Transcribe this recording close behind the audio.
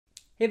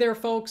Hey there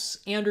folks,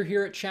 Andrew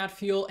here at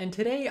Chatfuel, and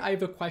today I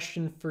have a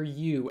question for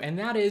you, and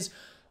that is,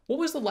 what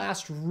was the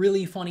last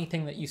really funny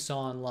thing that you saw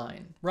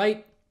online,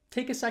 right?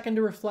 Take a second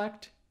to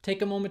reflect,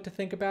 take a moment to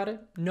think about it,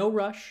 no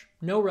rush,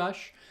 no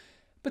rush.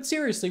 But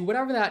seriously,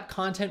 whatever that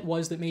content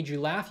was that made you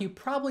laugh, you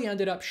probably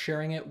ended up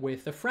sharing it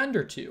with a friend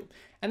or two.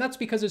 And that's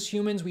because as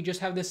humans, we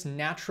just have this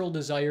natural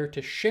desire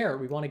to share.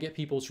 We want to get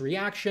people's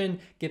reaction,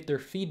 get their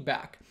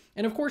feedback.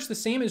 And of course, the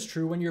same is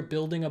true when you're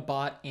building a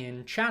bot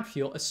in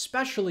Chatfuel,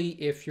 especially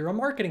if you're a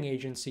marketing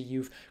agency.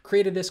 You've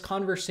created this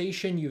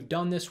conversation, you've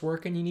done this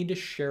work, and you need to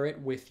share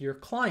it with your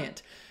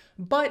client.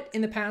 But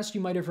in the past,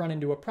 you might have run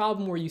into a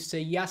problem where you say,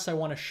 yes, I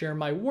want to share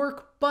my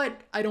work,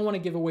 but I don't want to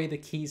give away the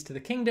keys to the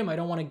kingdom. I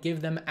don't want to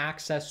give them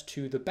access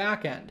to the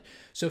back end.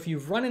 So if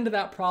you've run into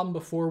that problem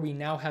before, we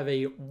now have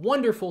a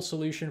wonderful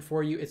solution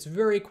for you. It's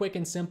very quick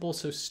and simple,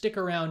 so stick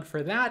around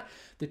for that.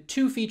 The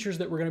two features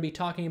that we're going to be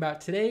talking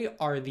about today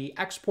are the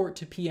export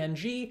to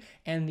PNG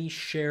and the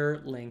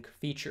share link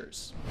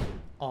features.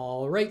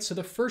 All right, so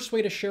the first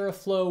way to share a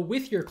flow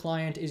with your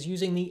client is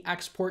using the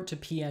export to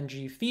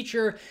PNG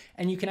feature,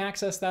 and you can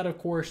access that, of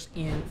course,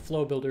 in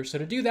Flow Builder. So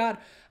to do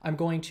that, I'm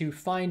going to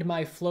find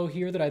my flow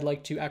here that I'd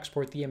like to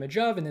export the image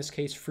of, in this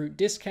case, fruit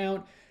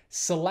discount,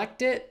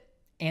 select it,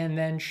 and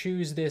then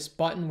choose this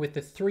button with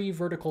the 3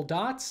 vertical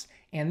dots,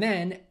 and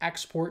then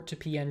export to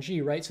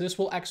PNG, right? So this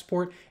will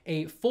export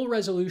a full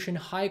resolution,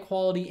 high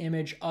quality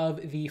image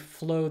of the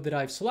flow that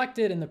I've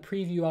selected, and the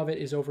preview of it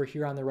is over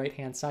here on the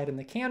right-hand side in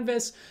the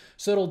canvas.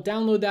 So it'll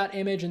download that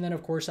image, and then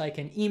of course I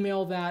can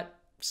email that,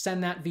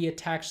 send that via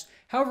text,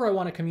 however I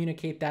want to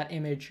communicate that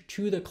image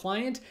to the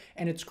client.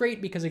 And it's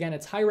great because again,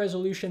 it's high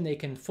resolution. They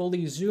can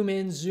fully zoom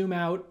in, zoom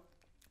out,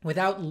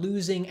 without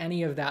losing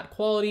any of that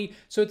quality.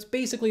 So it's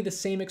basically the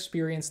same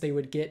experience they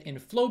would get in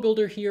Flow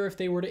Builder here if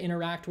they were to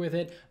interact with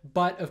it.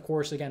 But of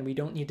course, again, we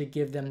don't need to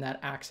give them that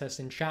access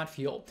in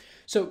Chatfuel.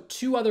 So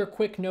 2 other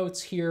quick notes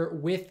here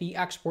with the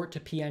export to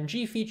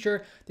PNG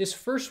feature. This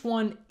first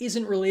one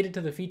isn't related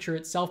to the feature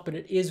itself, but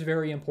it is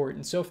very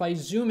important. So if I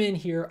zoom in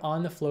here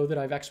on the flow that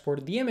I've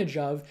exported the image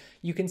of,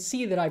 you can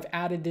see that I've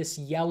added this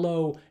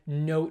yellow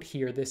note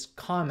here, this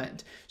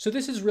comment. So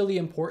this is really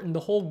important. The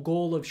whole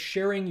goal of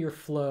sharing your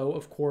flow,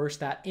 of course,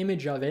 that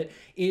image of it,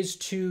 is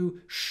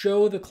to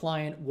show the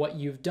client what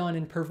you've done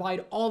and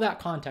provide all that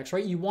context,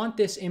 right? You want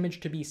this image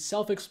to be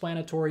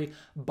self-explanatory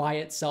by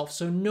itself.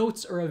 So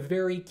notes are a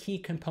very key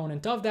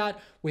component of that.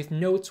 With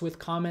notes, with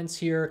comments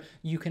here,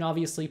 you can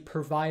obviously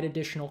provide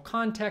additional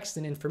context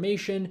and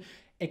information,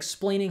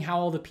 explaining how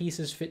all the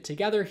pieces fit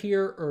together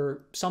here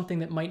or something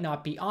that might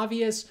not be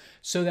obvious,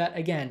 so that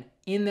again,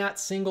 in that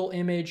single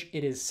image,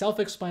 it is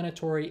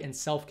self-explanatory and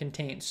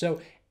self-contained. So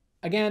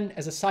again,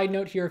 as a side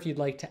note here, if you'd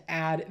like to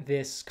add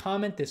this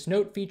comment, this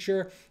note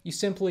feature, you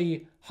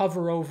simply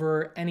hover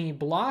over any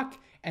block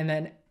and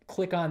then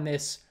click on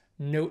this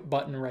note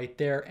button right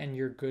there and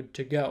you're good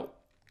to go.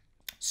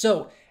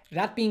 So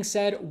that being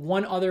said,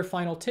 one other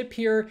final tip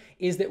here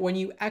is that when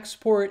you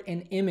export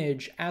an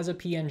image as a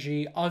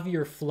PNG of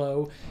your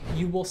flow,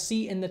 you will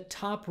see in the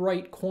top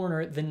right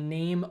corner the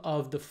name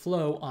of the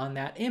flow on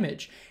that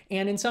image.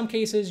 And in some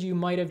cases, you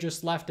might have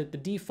just left it the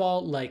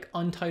default, like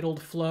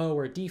untitled flow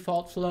or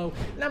default flow.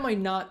 That might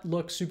not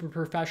look super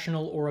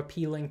professional or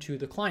appealing to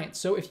the client.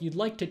 So if you'd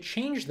like to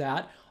change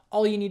that,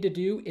 all you need to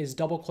do is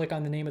double click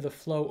on the name of the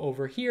flow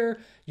over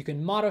here. You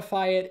can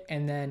modify it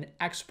and then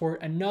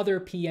export another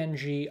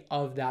PNG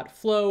of that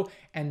flow,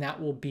 and that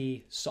will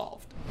be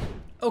solved.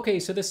 Okay,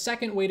 so the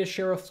second way to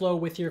share a flow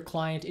with your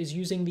client is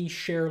using the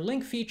share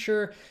link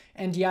feature.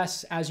 And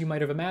yes, as you might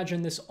have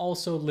imagined, this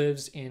also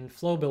lives in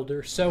Flow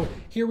Builder. So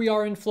here we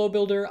are in Flow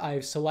Builder.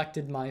 I've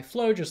selected my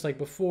flow just like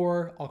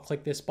before. I'll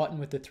click this button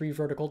with the 3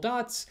 vertical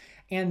dots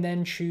and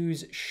then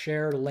choose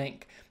share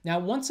link. Now,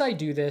 once I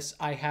do this,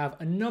 I have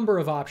a number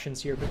of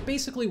options here, but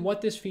basically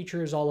what this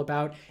feature is all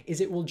about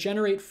is it will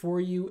generate for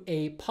you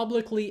a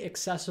publicly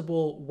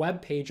accessible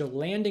web page, a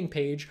landing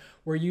page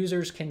where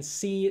users can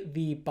see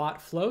the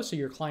bot flow, so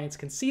your clients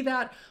can see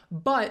that.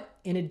 But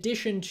in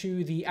addition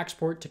to the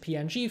export to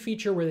PNG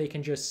feature where they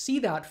can just see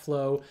that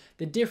flow,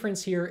 the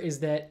difference here is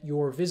that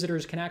your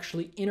visitors can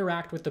actually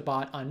interact with the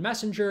bot on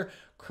Messenger,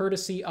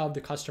 courtesy of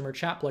the customer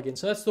chat plugin.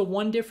 So that's the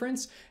one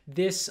difference.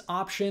 This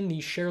option,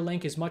 the share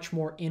link, is much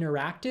more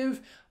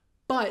interactive.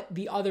 But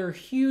the other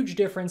huge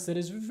difference that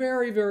is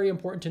very, very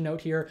important to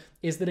note here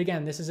is that,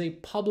 again, this is a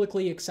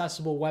publicly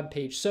accessible web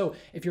page. So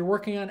if you're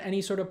working on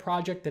any sort of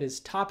project that is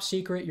top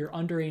secret, you're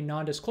under a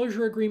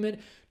non-disclosure agreement,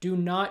 do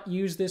not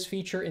use this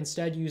feature.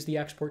 Instead, use the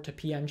export to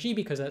PNG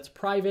because that's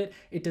private.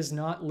 It does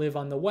not live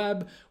on the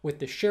web. With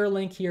the share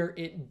link here,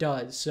 it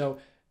does. So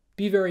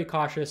be very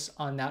cautious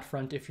on that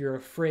front if you're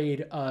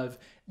afraid of,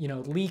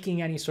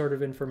 leaking any sort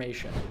of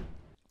information.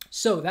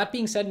 So that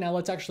being said, now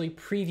let's actually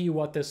preview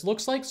what this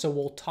looks like. So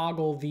we'll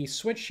toggle the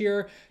switch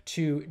here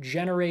to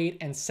generate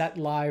and set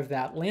live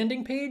that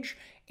landing page.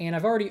 And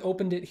I've already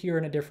opened it here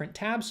in a different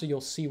tab, so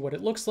you'll see what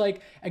it looks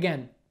like.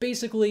 Again,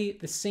 basically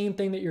the same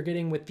thing that you're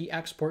getting with the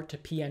export to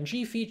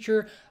PNG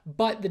feature,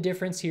 but the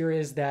difference here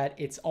is that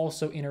it's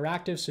also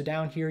interactive. So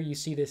down here, you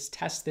see this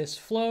test this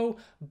flow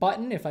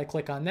button. If I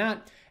click on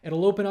that,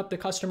 it'll open up the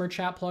customer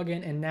chat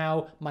plugin, and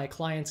now my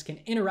clients can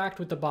interact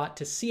with the bot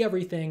to see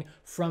everything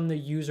from the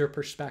user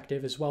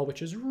perspective as well,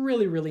 which is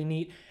really, really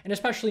neat. And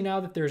especially now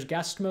that there's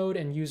guest mode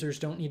and users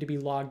don't need to be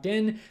logged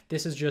in,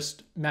 this is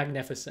just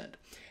magnificent.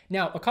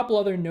 Now, a couple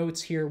other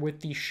notes here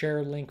with the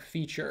share link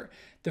feature.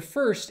 The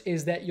first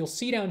is that you'll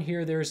see down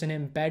here there's an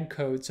embed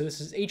code. So this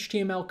is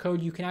HTML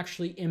code. You can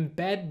actually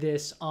embed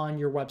this on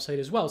your website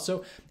as well.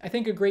 So I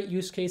think a great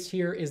use case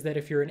here is that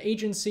if you're an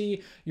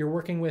agency, you're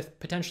working with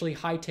potentially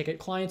high ticket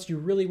clients, you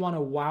really want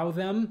to wow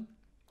them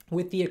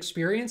with the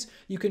experience,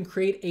 you can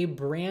create a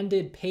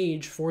branded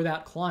page for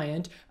that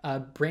client, a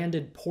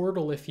branded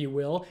portal, if you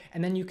will,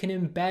 and then you can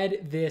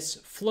embed this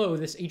flow,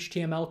 this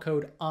HTML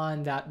code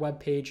on that web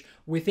page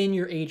within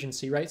your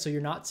agency, right? So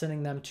you're not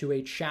sending them to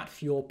a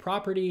Chatfuel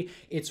property,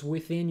 it's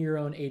within your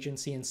own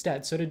agency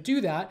instead. So to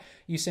do that,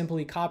 you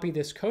simply copy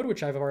this code,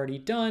 which I've already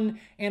done,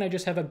 and I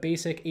just have a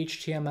basic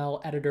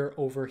HTML editor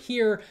over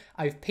here.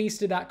 I've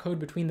pasted that code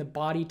between the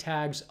body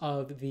tags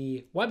of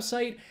the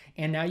website,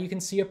 and now you can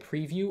see a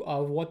preview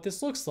of what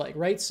this looks like,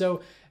 right?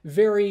 So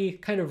very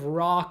kind of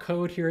raw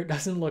code here. It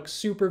doesn't look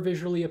super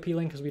visually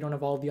appealing because we don't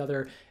have all the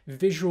other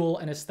visual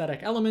and aesthetic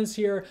elements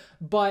here,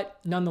 but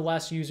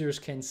nonetheless, users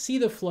can see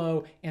the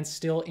flow and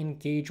still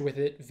engage with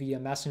it via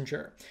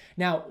Messenger.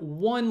 Now,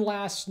 one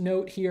last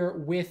note here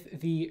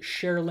with the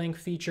share link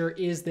feature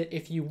is that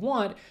if you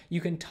want, you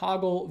can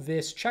toggle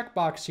this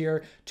checkbox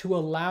here to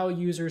allow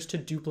users to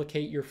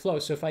duplicate your flow.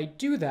 So if I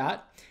do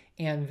that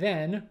and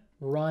then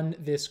run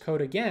this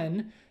code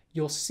again,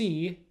 you'll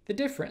see the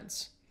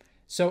difference.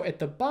 So at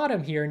the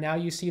bottom here, now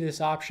you see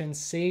this option,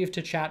 Save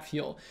to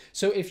Chatfuel.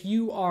 So if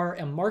you are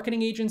a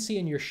marketing agency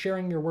and you're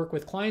sharing your work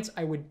with clients,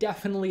 I would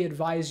definitely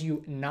advise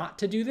you not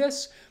to do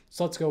this.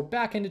 So let's go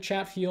back into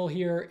Chatfuel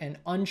here and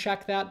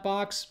uncheck that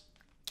box.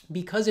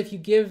 Because if you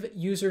give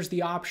users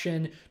the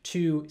option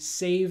to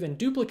save and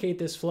duplicate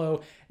this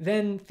flow,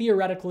 then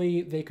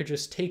theoretically they could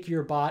just take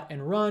your bot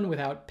and run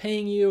without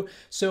paying you.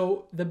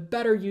 So the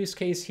better use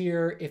case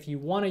here, if you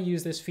want to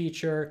use this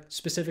feature,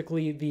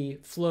 specifically the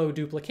flow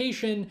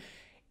duplication,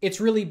 it's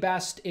really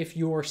best if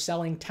you're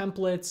selling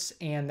templates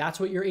and that's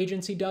what your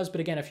agency does. But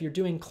again, if you're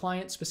doing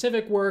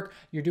client-specific work,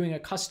 you're doing a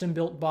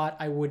custom-built bot,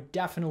 I would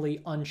definitely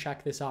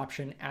uncheck this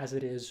option as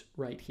it is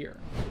right here.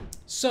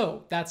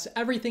 So that's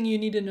everything you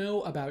need to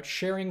know about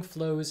sharing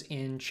flows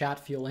in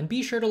Chatfuel. And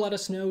be sure to let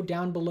us know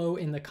down below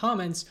in the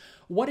comments,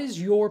 what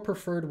is your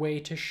preferred way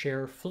to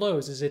share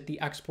flows? Is it the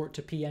export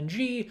to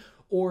PNG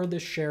or the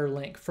share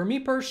link? For me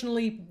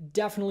personally,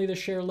 definitely the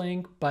share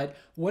link, but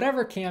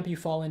whatever camp you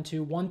fall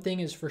into, one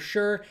thing is for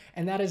sure,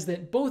 and that is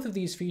that both of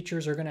these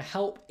features are gonna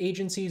help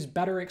agencies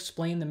better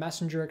explain the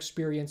Messenger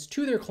experience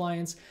to their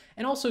clients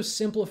and also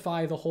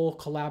simplify the whole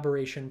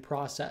collaboration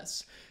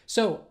process.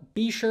 So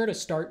be sure to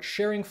start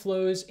sharing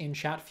flows in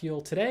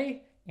Chatfuel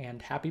today,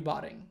 and happy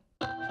botting.